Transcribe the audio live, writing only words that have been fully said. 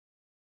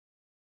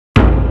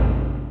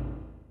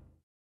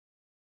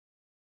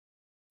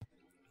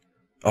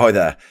Hi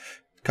there,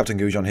 Captain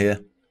Goujon here,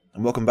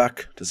 and welcome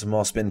back to some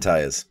more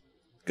Spintires.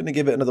 Gonna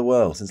give it another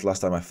whirl since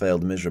last time I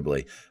failed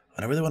miserably,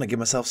 and I really want to give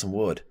myself some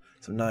wood,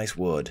 some nice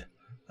wood,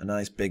 a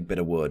nice big bit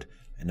of wood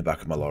in the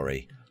back of my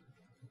lorry.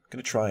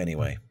 Gonna try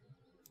anyway,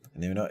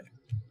 and you know,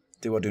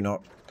 do or do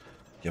not,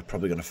 you're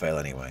probably gonna fail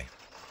anyway.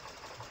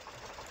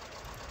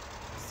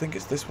 I think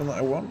it's this one that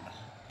I want.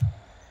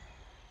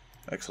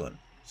 Excellent.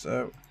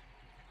 So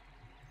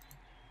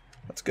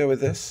let's go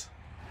with this,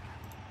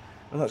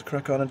 and let's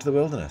crack on into the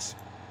wilderness.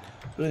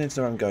 Really need to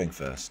know where I'm going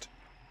first.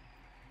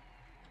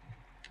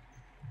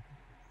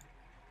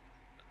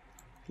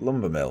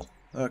 Lumber mill.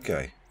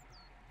 Okay.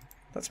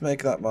 Let's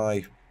make that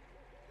my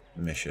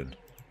mission.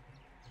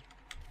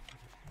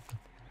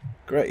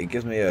 Great, it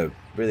gives me a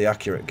really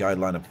accurate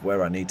guideline of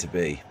where I need to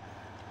be.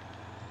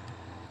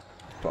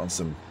 Put on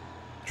some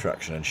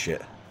traction and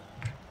shit.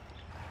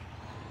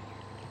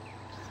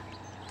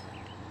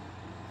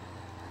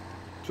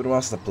 It's been a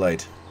while since I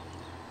played.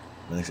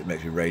 I think it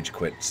makes me rage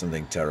quit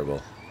something terrible.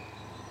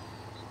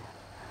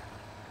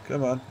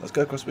 Come on, let's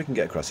go across. We can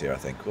get across here, I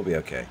think. We'll be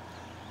okay.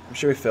 I'm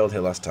sure we failed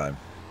here last time.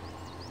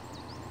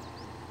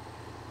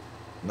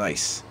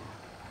 Nice.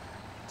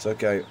 It's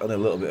okay. Only a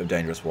little bit of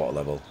dangerous water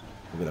level.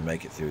 We're going to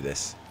make it through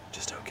this.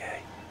 Just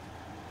okay.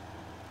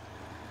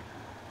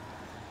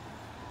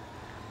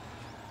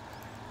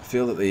 I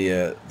feel that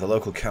the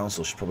local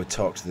council should probably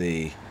talk to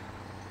the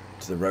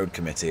road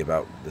committee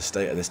about the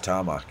state of this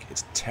tarmac.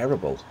 It's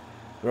terrible.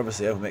 They're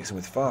obviously overmixing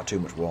with far too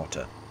much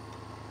water.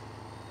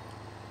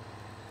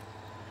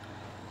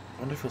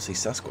 I wonder if we'll see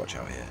Sasquatch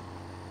out here.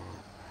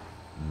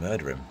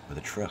 Murder him with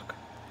a truck.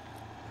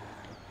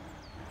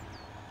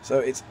 So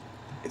it's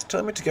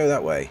telling me to go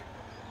that way,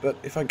 but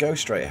if I go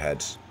straight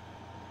ahead,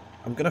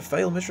 I'm going to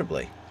fail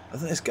miserably. I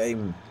think this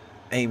game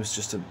aims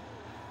just to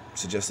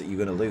suggest that you're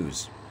going to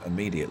lose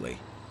immediately.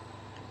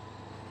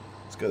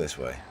 Let's go this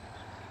way.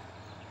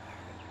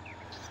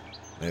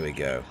 There we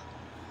go.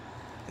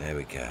 There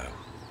we go.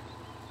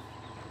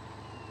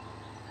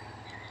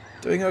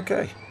 Doing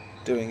okay.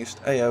 Doing just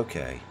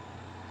A-okay.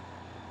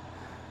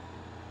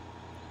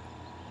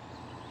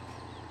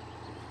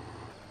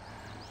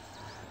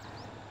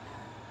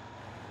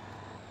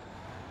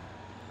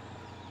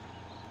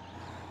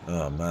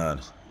 Oh man.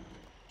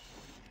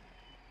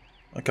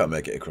 I can't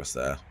make it across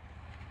there.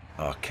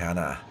 Oh, can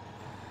I?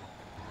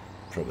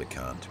 Probably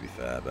can't, to be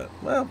fair, but,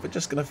 well, we're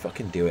just gonna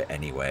fucking do it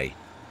anyway.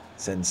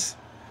 Since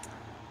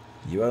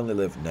you only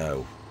live...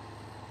 No.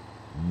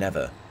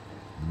 Never.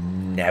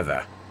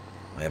 Never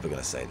am I ever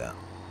gonna say that.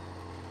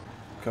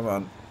 Come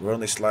on, we're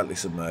only slightly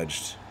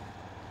submerged.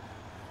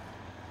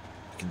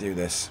 We can do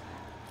this.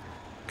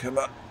 Come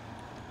on.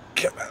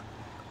 Come on.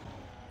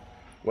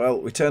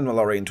 Well, we turned my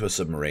lorry into a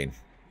submarine.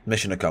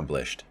 Mission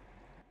accomplished.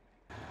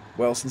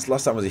 Well, since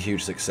last time was a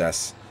huge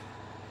success,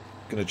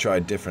 I'm going to try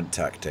a different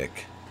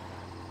tactic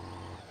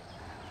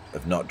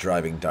of not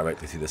driving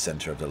directly through the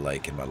centre of the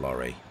lake in my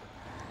lorry.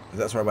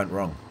 That's where I went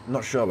wrong. I'm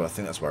not sure, but I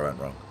think that's where I went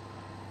wrong.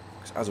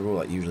 Because as a rule,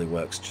 that usually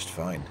works just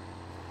fine.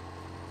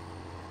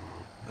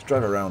 Let's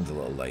drive around the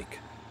little lake.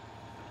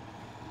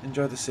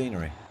 Enjoy the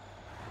scenery.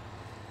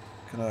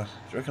 Do you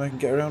reckon I can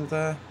get around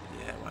there?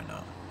 Yeah, why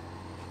not?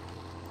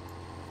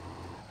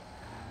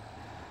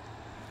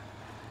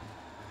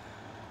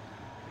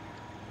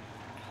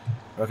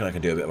 I reckon I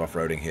can do a bit of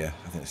off-roading here.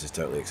 I think this is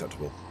totally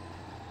acceptable.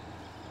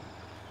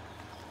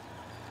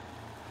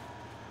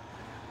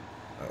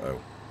 Uh-oh.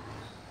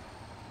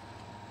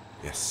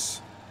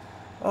 Yes.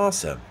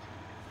 Awesome.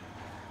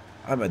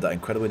 I made that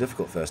incredibly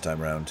difficult first time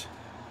round.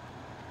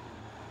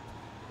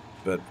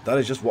 But that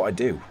is just what I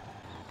do.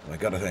 Oh my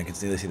god, I think I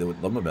can nearly see the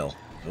lumber mill.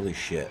 Holy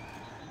shit.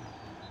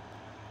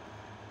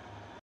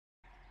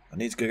 I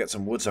need to go get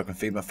some wood so I can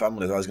feed my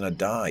family, otherwise I'm going to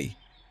die.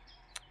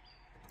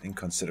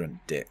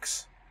 Inconsiderate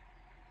dicks.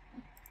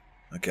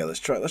 Okay, let's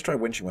try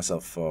winching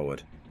myself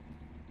forward.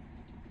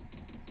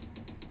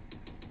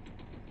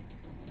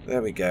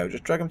 There we go.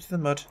 Just drag him through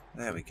the mud.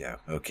 There we go.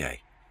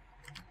 Okay.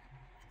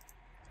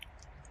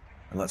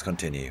 And let's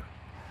continue.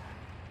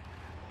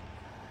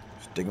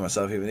 Just digging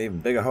myself an even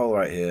bigger hole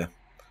right here.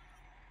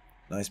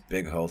 Nice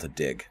big hole to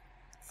dig.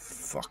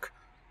 Fuck.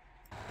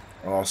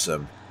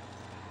 Awesome.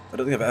 I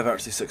don't think I've ever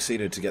actually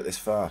succeeded to get this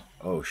far.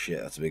 Oh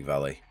shit, that's a big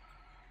valley.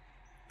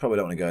 Probably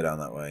don't want to go down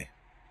that way.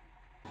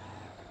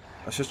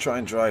 Let's just try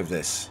and drive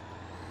this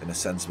in a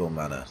sensible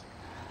manner.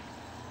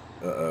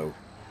 Uh-oh.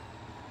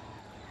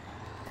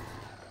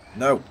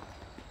 No!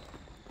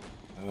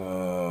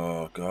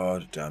 Oh,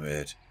 god damn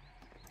it.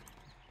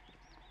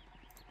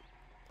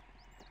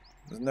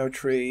 There's no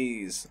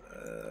trees.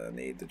 I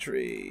need the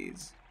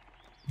trees.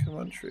 Come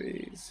on,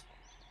 trees.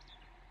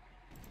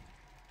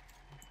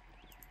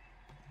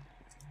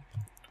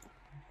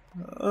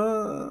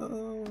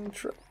 I'm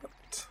trapped.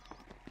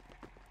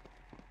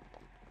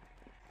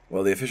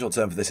 Well, the official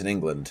term for this in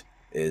England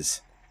is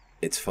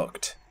it's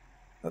fucked.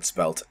 That's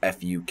spelt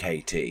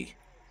F-U-K-T.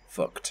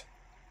 Fucked.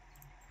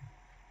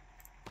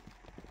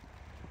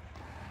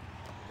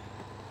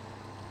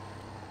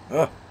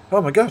 Oh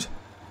my god!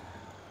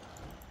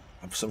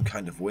 I'm some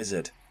kind of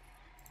wizard.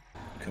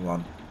 Come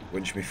on.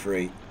 Winch me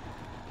free.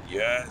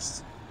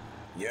 Yes!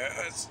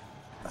 Yes!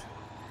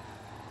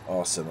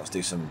 Awesome, let's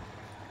do some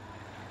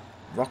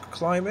rock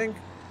climbing?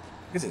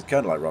 I guess it's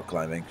kind of like rock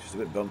climbing, just a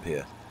bit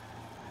bumpier.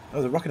 Oh,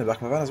 there's a rock in the back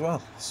of my van as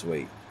well.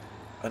 Sweet.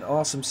 An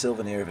awesome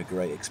souvenir of a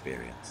great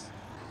experience.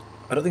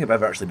 I don't think I've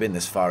ever actually been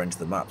this far into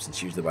the map,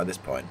 since usually by this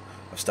point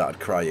I've started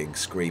crying,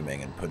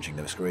 screaming and punching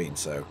the screen,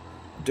 so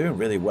I'm doing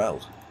really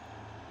well.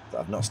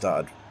 That I've not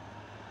started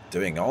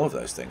doing all of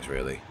those things,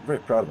 really. I'm very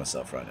proud of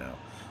myself right now.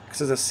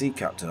 Because as a sea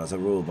captain, as a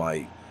rule,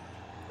 my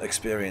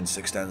experience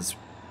extends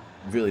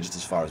really just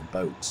as far as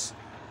boats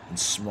and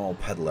small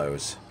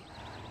pedaloes.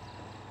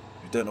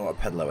 If you don't know what a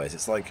pedalo is,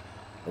 it's like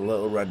a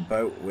little red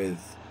boat with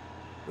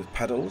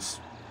pedals.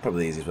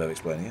 Probably the easiest way of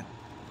explaining it.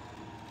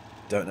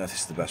 Don't know if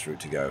this is the best route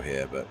to go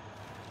here, but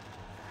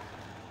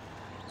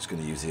I'm just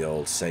going to use the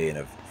old saying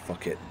of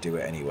fuck it, do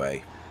it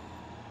anyway.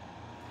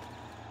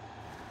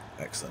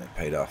 Excellent, it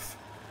paid off.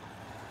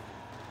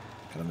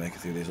 Can I make it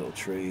through these little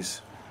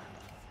trees?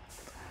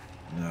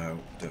 No,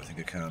 don't think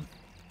I can.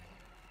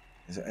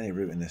 Is there any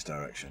route in this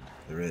direction?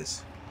 There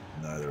is.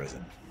 No, there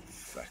isn't.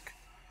 Fuck.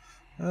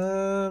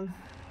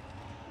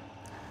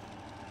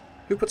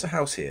 Who puts a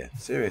house here?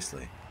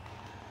 Seriously.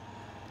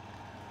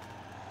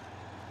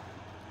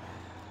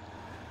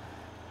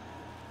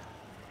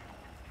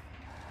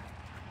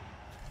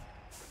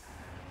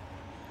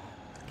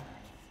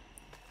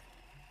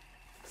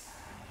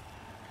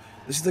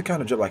 This is the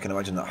kind of job I can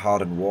imagine that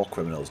hardened war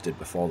criminals did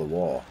before the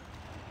war.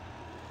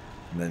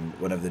 And then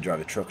whenever they drive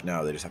a truck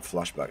now, they just have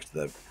flashbacks to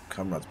their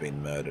comrades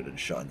being murdered and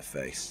shot in the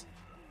face.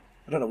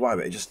 I don't know why,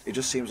 but it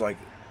just seems like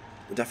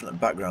the definite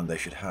background they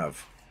should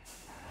have.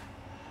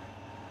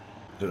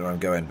 I don't know where I'm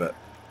going, but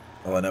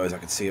all I know is I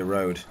can see a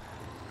road.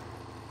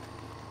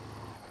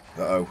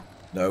 Uh-oh.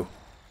 No.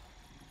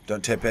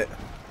 Don't tip it.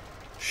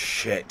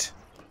 Shit.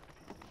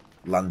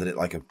 Landed it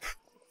like a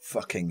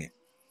fucking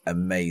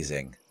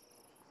amazing.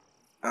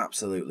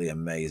 Absolutely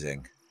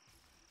amazing.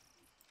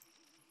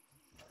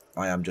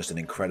 I am just an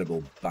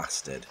incredible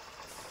bastard.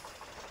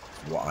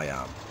 What I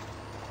am.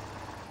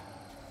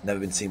 Never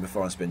been seen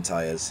before on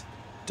Spintires,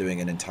 doing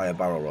an entire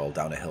barrel roll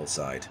down a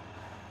hillside.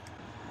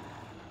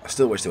 I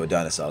still wish there were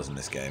dinosaurs in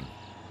this game.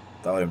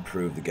 That would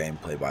improve the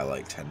gameplay by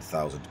like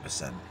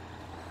 10,000%.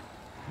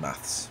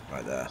 Maths,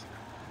 right there.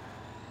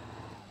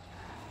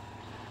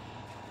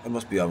 I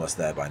must be almost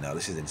there by now.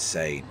 This is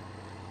insane.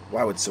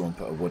 Why would someone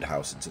put a wood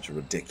house in such a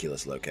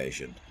ridiculous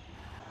location?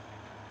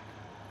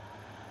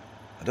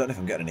 I don't know if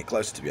I'm getting any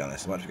closer, to be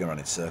honest. I might be going around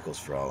in circles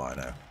for all I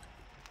know.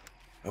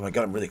 Oh my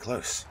god, I'm really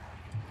close.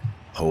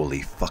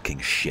 Holy fucking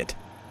shit.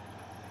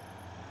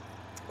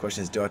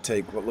 Question is, do I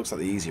take what looks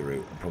like the easy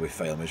route and probably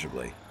fail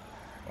miserably?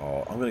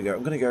 Or I'm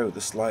gonna go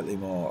the slightly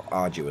more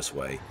arduous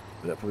way,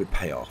 but it'll probably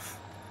pay off.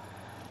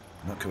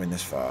 I'm not coming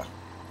this far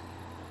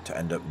to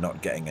end up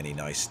not getting any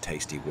nice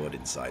tasty wood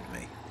inside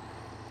me.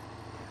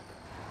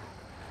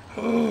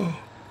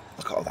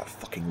 Look at all that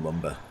fucking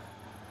lumber.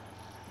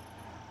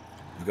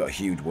 We've got a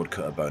huge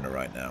woodcutter boner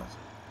right now.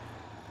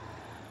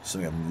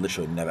 Something I've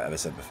literally never ever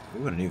said before.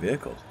 We've got a new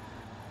vehicle.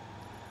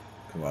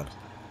 Come on.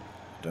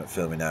 Don't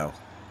fail me now.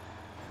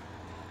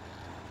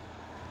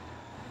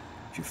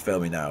 If you fail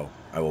me now,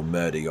 I will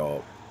murder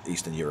your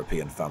Eastern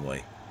European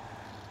family.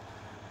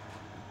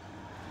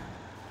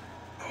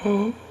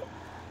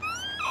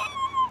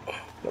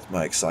 That's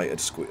my excited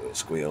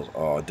squeal.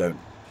 Oh,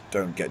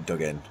 don't get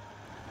dug in.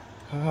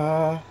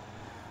 Ha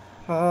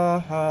ha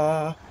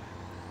ha.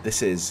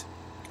 This is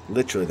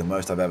literally the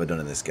most I've ever done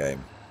in this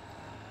game.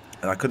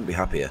 And I couldn't be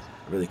happier.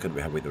 I really couldn't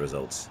be happy with the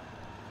results.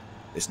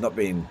 It's not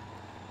been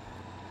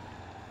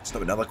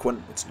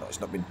eloquent, it's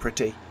not been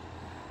pretty.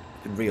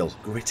 It's been real,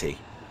 gritty.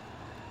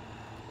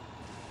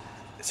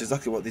 It's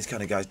exactly what these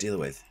kind of guys deal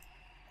with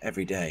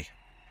every day.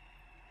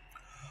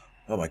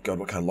 Oh my god,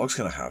 what kind of logs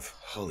can I have?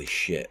 Holy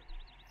shit.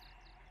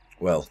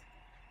 Well,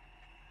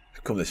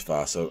 I've come this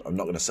far, so I'm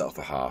not going to settle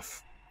for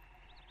half.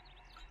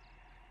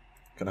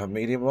 Can I have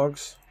medium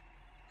logs?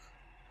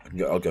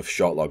 I'll go for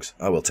short logs.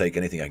 I will take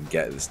anything I can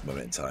get at this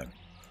moment in time.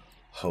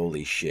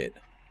 Holy shit.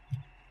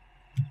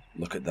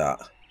 Look at that.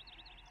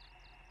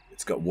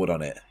 It's got wood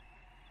on it.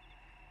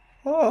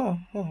 Oh,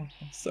 I'm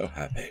so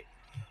happy.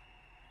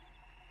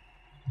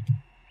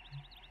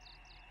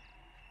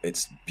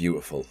 It's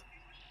beautiful.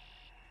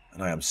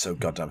 And I am so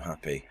goddamn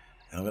happy.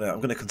 And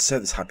I'm gonna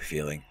conserve this happy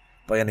feeling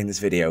by ending this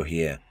video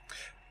here.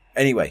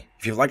 Anyway,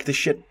 if you like this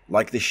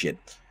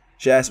shit,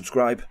 share,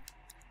 subscribe,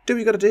 do what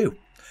you gotta do.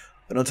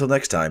 And until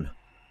next time,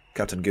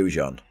 Captain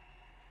Goujon,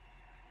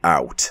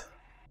 out.